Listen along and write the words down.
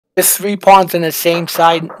There's 3 pawns on the same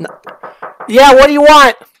side. Yeah, what do you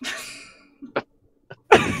want?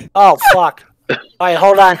 Oh, fuck. All right,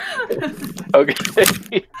 hold on.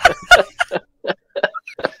 Okay.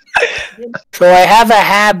 So I have a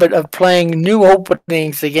habit of playing new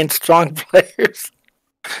openings against strong players.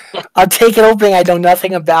 I'll take an opening I know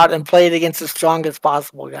nothing about and play it against the strongest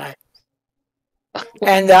possible guy.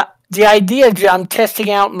 And the idea is I'm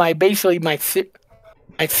testing out my theories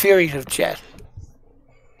of chess.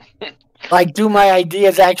 Like, do my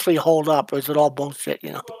ideas actually hold up, or is it all bullshit?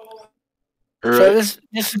 You know. Right. So this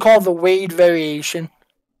is called the Wade variation.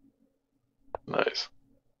 Nice.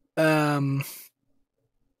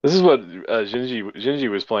 This is what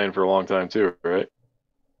Gingy was playing for a long time too, right?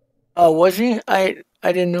 Oh, was he? I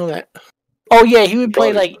didn't know that. Oh yeah, he would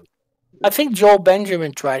play like. I think Joel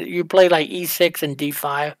Benjamin tried it. You play like E6 and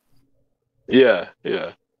D5. Yeah.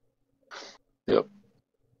 Yep.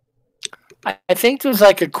 I think there was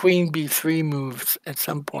like a Queen B3 moves at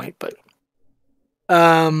some point, but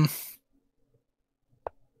all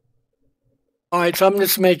right, so I'm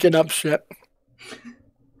just making up shit.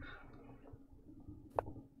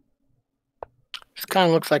 This kind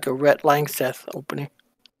of looks like a Rhett Langseth opening.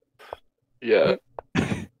 Yeah.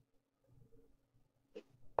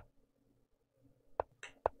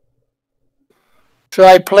 So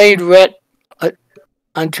I played Rhett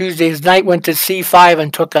on Tuesday's night, went to C5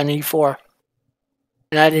 and took on E4.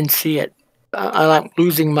 And I didn't see it. I'm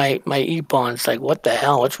losing my E-pawn. It's like, what the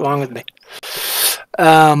hell? What's wrong with me?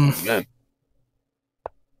 Man.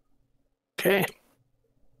 Okay.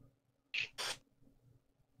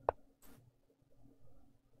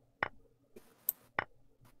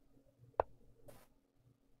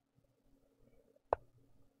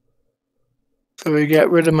 So we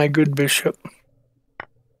got rid of my good bishop.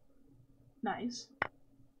 Nice.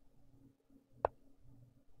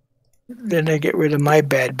 Then I get rid of my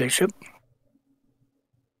bad bishop.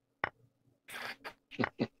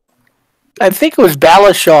 I think it was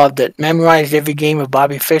Balashov that memorized every game of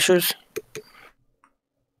Bobby Fischer's.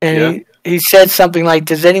 And he said something like,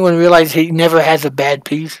 does anyone realize he never has a bad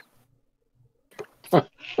piece?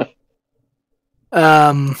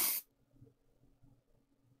 Okay.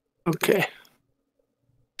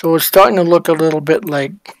 So it's starting to look a little bit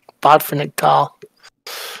like Botvinnik Tal,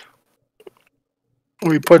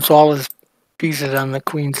 where he puts all his pieces on the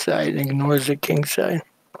queen side and ignores the king side.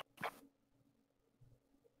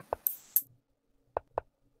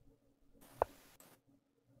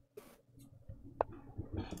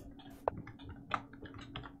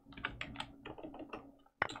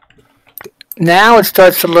 Now it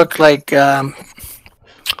starts to look like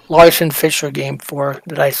Larson Fischer game 4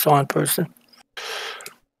 that I saw in person.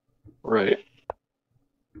 Right.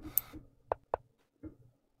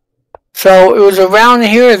 So it was around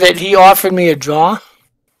here that he offered me a draw.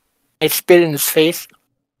 I spit in his face.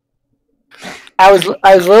 I was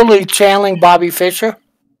literally channeling Bobby Fischer.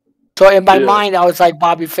 So in my mind, I was like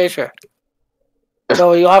Bobby Fischer.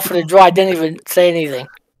 So he offered a draw. I didn't even say anything.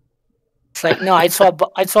 It's like, no, I saw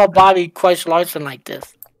Bobby crush Larson like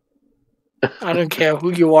this. I don't care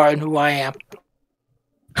who you are and who I am.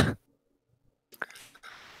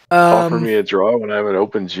 Offer me a draw when I have an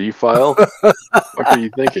open G file? What are you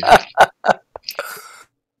thinking?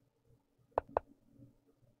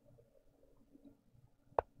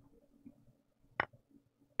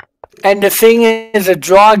 And the thing is, a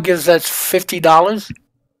draw gives us $50,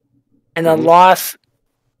 and a loss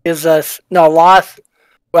gives us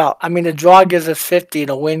Well, I mean, a draw gives us 50, and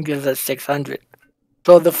a win gives us 600.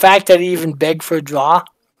 So the fact that he even begged for a draw,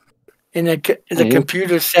 and the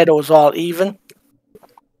computer said it was all even,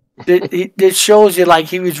 it shows you like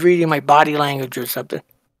he was reading my body language or something.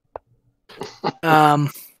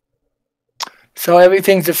 So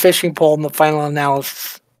everything's a fishing pole in the final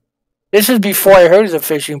analysis. This is before I heard of the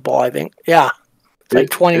fishing pole, I think. Yeah. It's like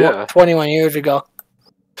 21 years ago.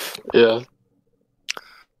 Yeah.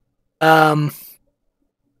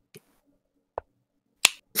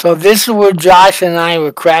 So this is where Josh and I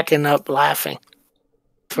were cracking up laughing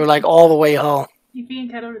for like all the way home. You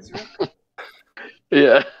being cut out his rook.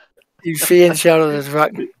 Yeah. You being shouted his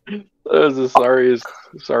rook. That was the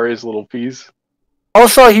sorriest little piece.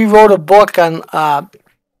 Also, he wrote a book on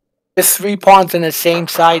there's 3 pawns on the same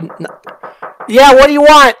side. Yeah, what do you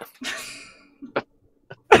want?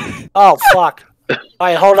 Oh, fuck. All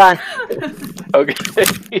right, hold on.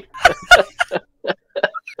 Okay.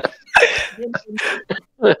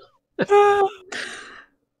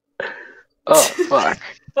 Oh, fuck.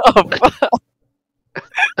 Oh,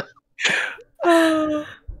 fuck.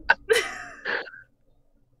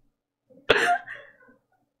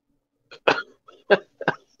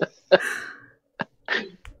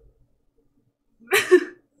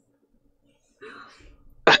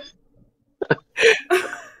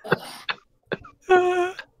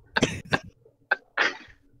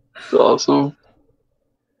 awesome.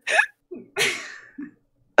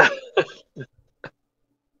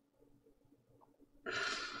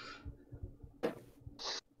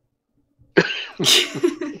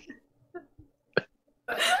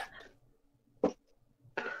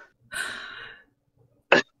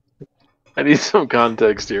 I need some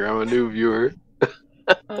context here. I'm a new viewer.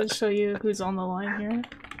 I'll show you who's on the line here.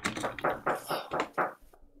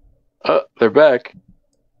 They're back.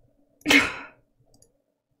 Hey,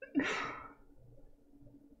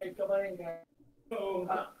 come on in, guys.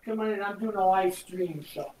 Come on in. I'm doing a live stream,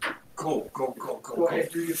 so. Go ahead,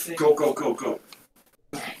 do your thing. Go.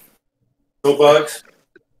 No bugs?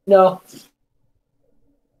 No.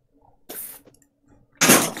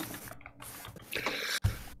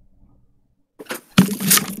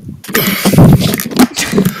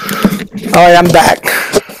 All right, I'm back.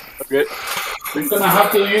 Okay. We're gonna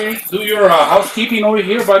have to do your housekeeping over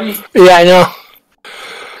here, buddy. Yeah, I know.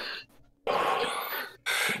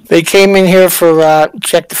 They came in here for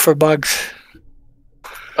check for bugs.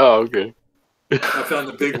 Oh, okay. I found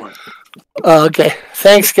the big one. Oh, okay.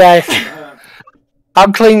 Thanks, guys.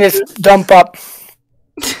 I'll clean this dump up.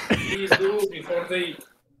 Please do before they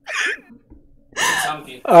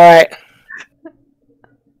something. All right.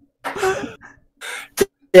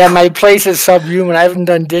 Yeah, my place is subhuman. I haven't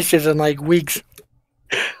done dishes in like weeks.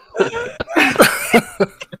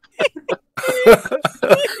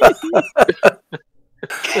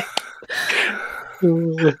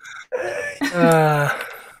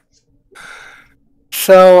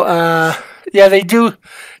 Yeah, they do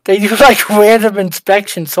like random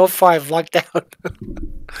inspections. So far, I've lucked out.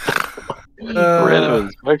 Random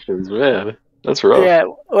inspections, man. That's rough. Yeah,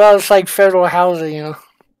 well, it's like federal housing, you know.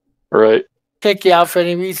 Right. Kick you out for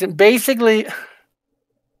any reason. Basically,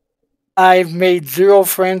 I've made 0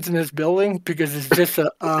 friends in this building because it's just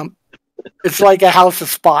it's like a house of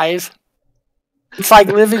spies. It's like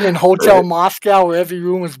living in Hotel Moscow where every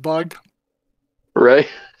room is bugged. Right.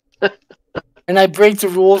 And I break the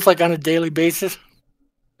rules like on a daily basis.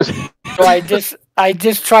 So I just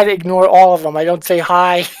try to ignore all of them. I don't say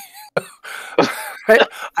hi.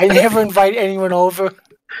 I never invite anyone over.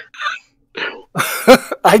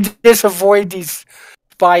 I just avoid these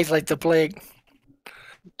spies like the plague.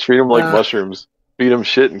 Treat them like mushrooms. Feed them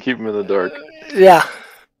shit and keep them in the dark. Yeah.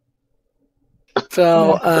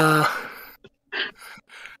 So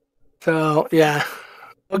yeah.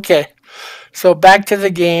 Okay. So back to the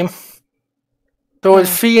game. So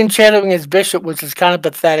his fee and shadowing his bishop, which is kind of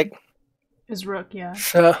pathetic. His rook, yeah.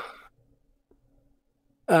 So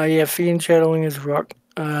yeah, fee and shadowing his rook.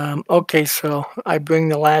 Okay, so I bring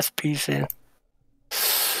the last piece in.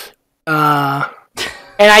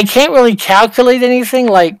 And I can't really calculate anything.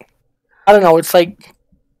 Like, I don't know. It's like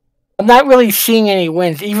I'm not really seeing any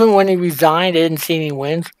wins. Even when he resigned, I didn't see any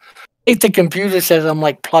wins. I think the computer says I'm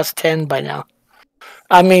like plus 10 by now.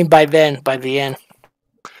 I mean, by the end.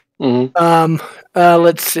 Mm-hmm.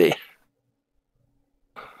 Let's see.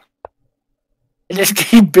 I just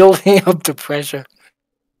keep building up the pressure.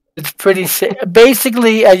 It's pretty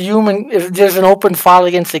basically a human. If there's an open file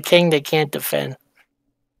against the king, they can't defend.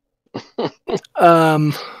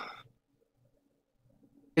 As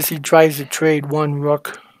he tries to trade 1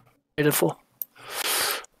 rook. Pitiful.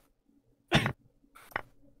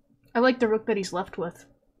 I like the rook that he's left with.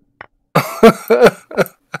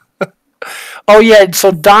 Oh yeah,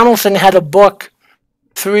 so Donaldson had a book,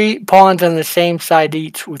 3 pawns on the same side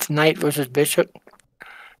each with knight versus bishop.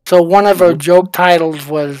 So one of our joke titles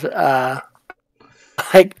was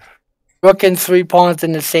like rook and 3 pawns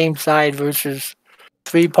on the same side versus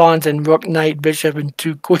 3 pawns and rook, knight, bishop, and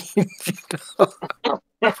 2 queens.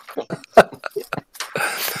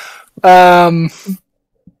 All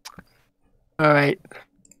right.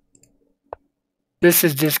 This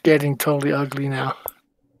is just getting totally ugly now.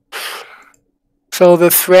 So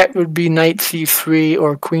the threat would be knight c3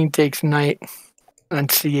 or queen takes knight on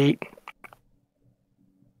c8.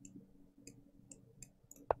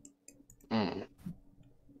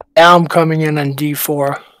 Now I'm coming in on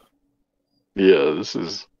d4. Yeah, this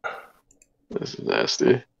is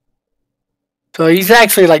nasty. So he's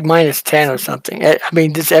actually like minus 10 or something. I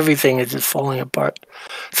mean, just everything is just falling apart.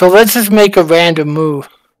 So let's just make a random move.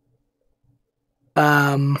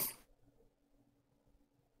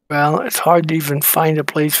 Well, it's hard to even find a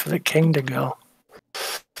place for the king to go.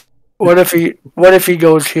 What if he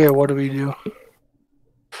goes here? What do we do?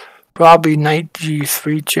 Probably knight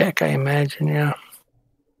g3 check, I imagine, yeah.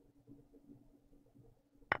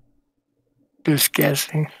 Just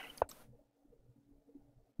guessing.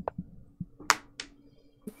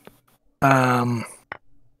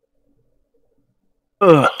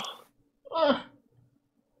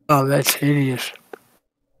 Oh, that's hideous.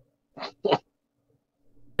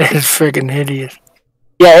 It's freaking hideous.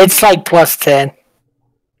 Yeah, it's like +10.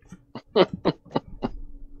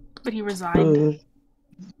 But he resigned.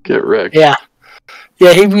 Get wrecked. Yeah.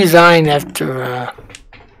 Yeah, he resigned after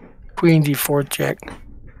Queen D4 check.